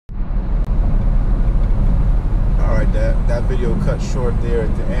that video cut short there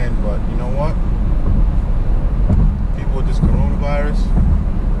at the end, but you know what? People with this coronavirus,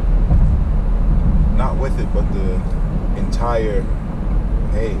 not with it, but the entire,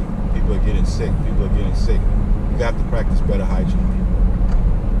 hey, people are getting sick. People are getting sick. You got to practice better hygiene, people.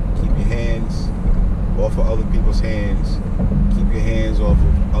 Keep your hands off of other people's hands. Keep your hands off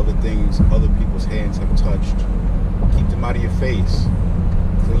of other things other people's hands have touched. Keep them out of your face.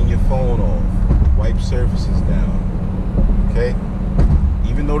 Clean your phone off. Wipe surfaces down. Okay?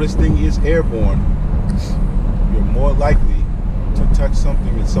 Even though this thing is airborne, you're more likely to touch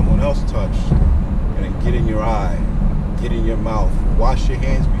something that someone else touched and then get in your eye, get in your mouth. Wash your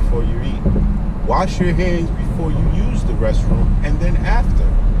hands before you eat. Wash your hands before you use the restroom and then after.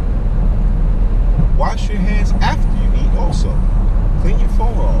 Wash your hands after you eat also. Clean your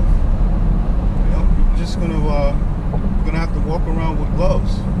phone off. You know, you're just gonna have to walk around with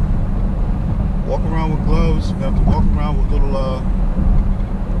gloves. Walk around with gloves. You're gonna have to walk around with little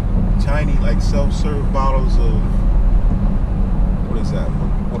tiny like self-serve bottles of, what is that?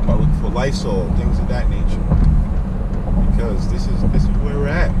 What am I looking for? Lysol, things of that nature. Because this is where we're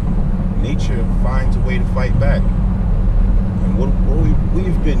at. Nature finds a way to fight back. And what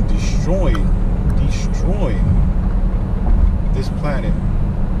we've been destroying this planet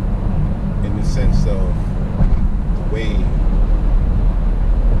in the sense of the way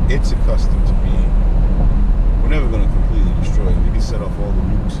it's accustomed to being. We're never going to completely destroy it. We can set off all the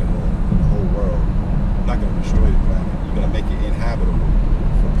nukes in the whole world. We're not going to destroy the planet. You're going to make it inhabitable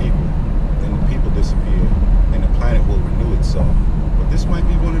for people. Then the people disappear and the planet will renew itself. But this might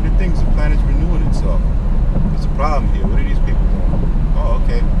be one of the things, the planet's renewing itself. There's a problem here. What are these people doing? Oh,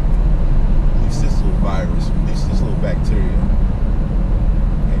 okay. Release this little virus, release this little bacteria.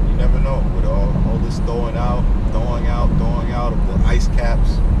 And you never know, with all this throwing out of the ice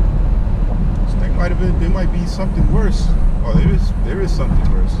caps. So there might be something worse. Oh, there is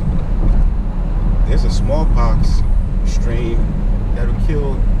something worse. There's a smallpox strain that'll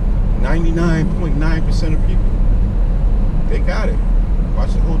kill 99.9% of people. They got it.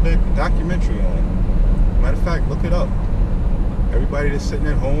 Watch the whole documentary on it. Matter of fact, look it up. Everybody that's sitting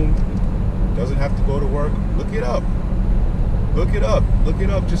at home, doesn't have to go to work, look it up. Look it up. Look it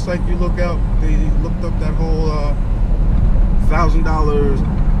up just like you look out. They looked up that whole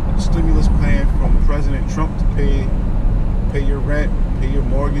 $1,000 stimulus plan from President Trump to pay your rent, pay your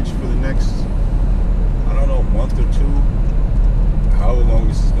mortgage for the next, I don't know, month or two. However long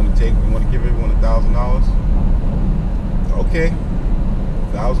this is going to take. You want to give everyone $1,000? Okay,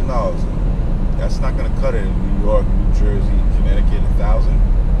 $1,000. That's not going to cut it in New York, New Jersey, Connecticut. 1,000.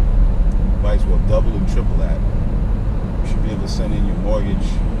 Might as well double and triple that. You should be able to send in your mortgage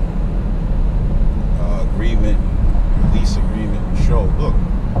agreement, your lease agreement, and show, look,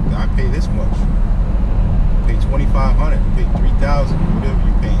 I pay this much. You pay $2,500, you pay $3,000, whatever.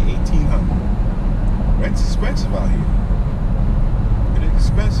 You pay $1,800. Rent's expensive out here. It is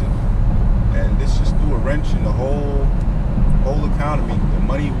expensive, and this just threw a wrench in the whole economy. The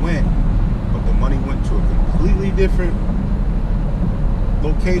money went, but the money went to a completely different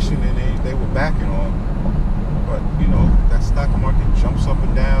location than they were backing on. But you know, that stock market jumps up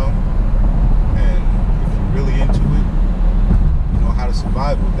and down, and if you're really into it, you know how to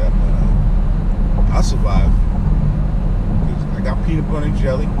survive with that. But I'll survive because I got peanut butter and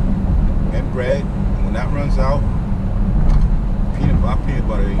jelly and bread, and when that runs out, my peanut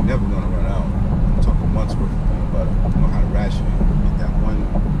butter ain't never gonna run out. I'm talking months worth of peanut butter. You know how to ration it. Get that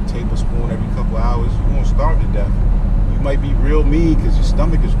 1 tablespoon every couple hours. You won't starve to death. You might be real mean because your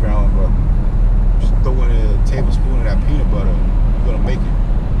stomach is growling, but just throw in a tablespoon of that peanut butter, you're gonna make it,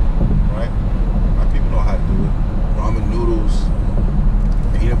 right? My people know how to do it. Ramen noodles,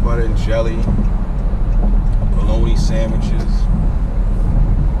 peanut butter and jelly, bologna sandwiches,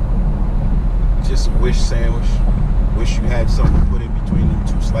 just a wish sandwich. Wish you had something to put in between them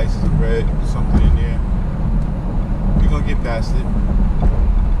 2 slices of bread, something in there. We're gonna get past it.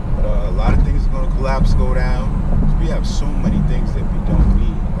 But a lot of things are gonna collapse, go down. We have so many things that we don't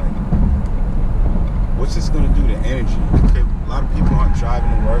need. Like, what's this gonna do to energy? Okay, a lot of people aren't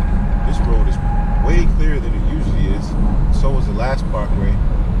driving to work. This road is way clearer than it usually is. So was the last parkway.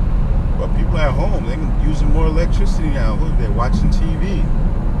 But people at home, they're using more electricity now. Look, they're watching TV.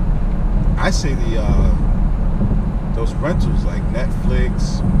 I say those rentals like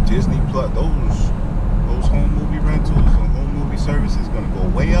Netflix, Disney Plus, those home movie rentals and home movie services gonna go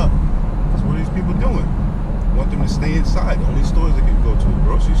way up. That's what these people doing. Want them to stay inside. The only stores they can go to are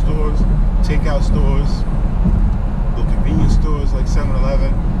grocery stores, takeout stores, little convenience stores like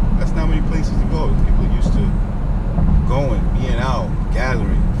 7-Eleven. That's not many places to go. People are used to going, being out,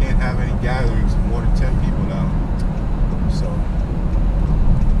 gathering. Can't have any gatherings of more than 10 people now.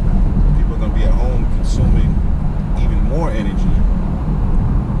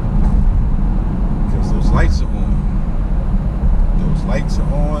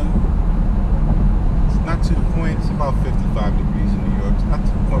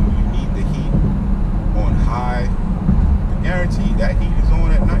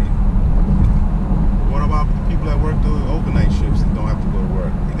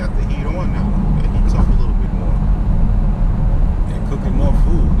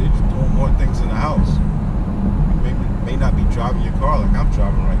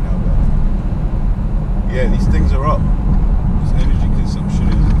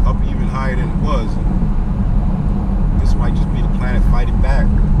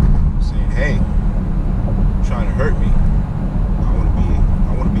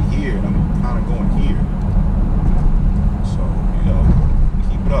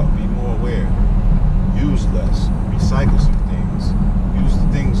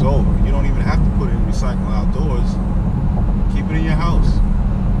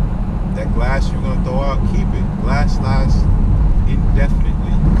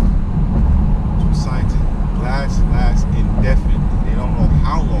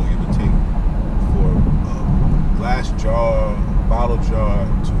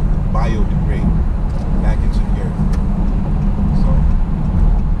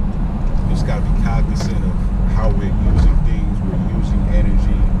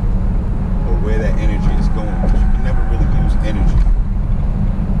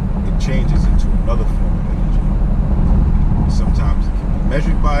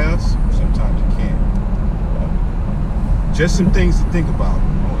 get by us, sometimes you can't. Just some things to think about.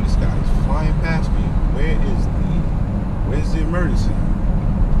 Oh, this guy is flying past me. Where's the emergency?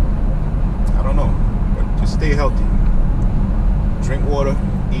 I don't know, but just stay healthy. Drink water,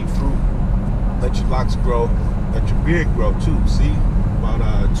 eat fruit, let your locks grow, let your beard grow too. See, about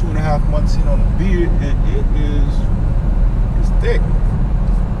 2.5 months in on the beard, and it's thick.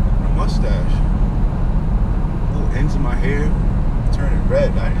 A mustache. Little ends of my hair turning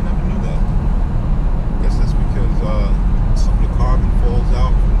red. I never knew that. I guess that's because some of the carbon falls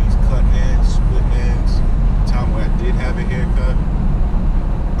out from these cut ends, split ends. The time when I did have a haircut,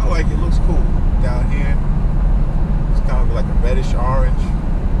 I like it. Looks cool down here. It's kind of like a reddish orange.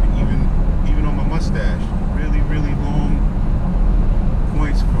 And even on my mustache, really long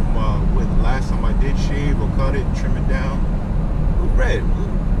points from where the last time I did shave or cut it, trim it down.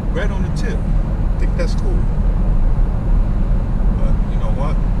 Red on the tip. I think that's cool. But you know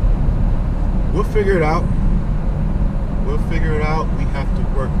what? We'll figure it out. We'll figure it out. We have to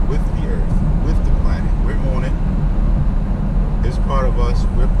work with the earth, with the planet. We're on it. It's part of us.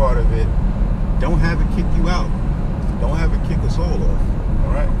 We're part of it. Don't have it kick you out. Don't have it kick us all off.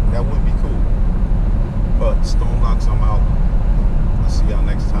 Alright? That would be cool. But Stormlocks, I'm out. I'll see y'all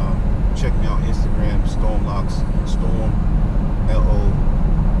next time. Check me out on Instagram, Stormlocks, Storm, LO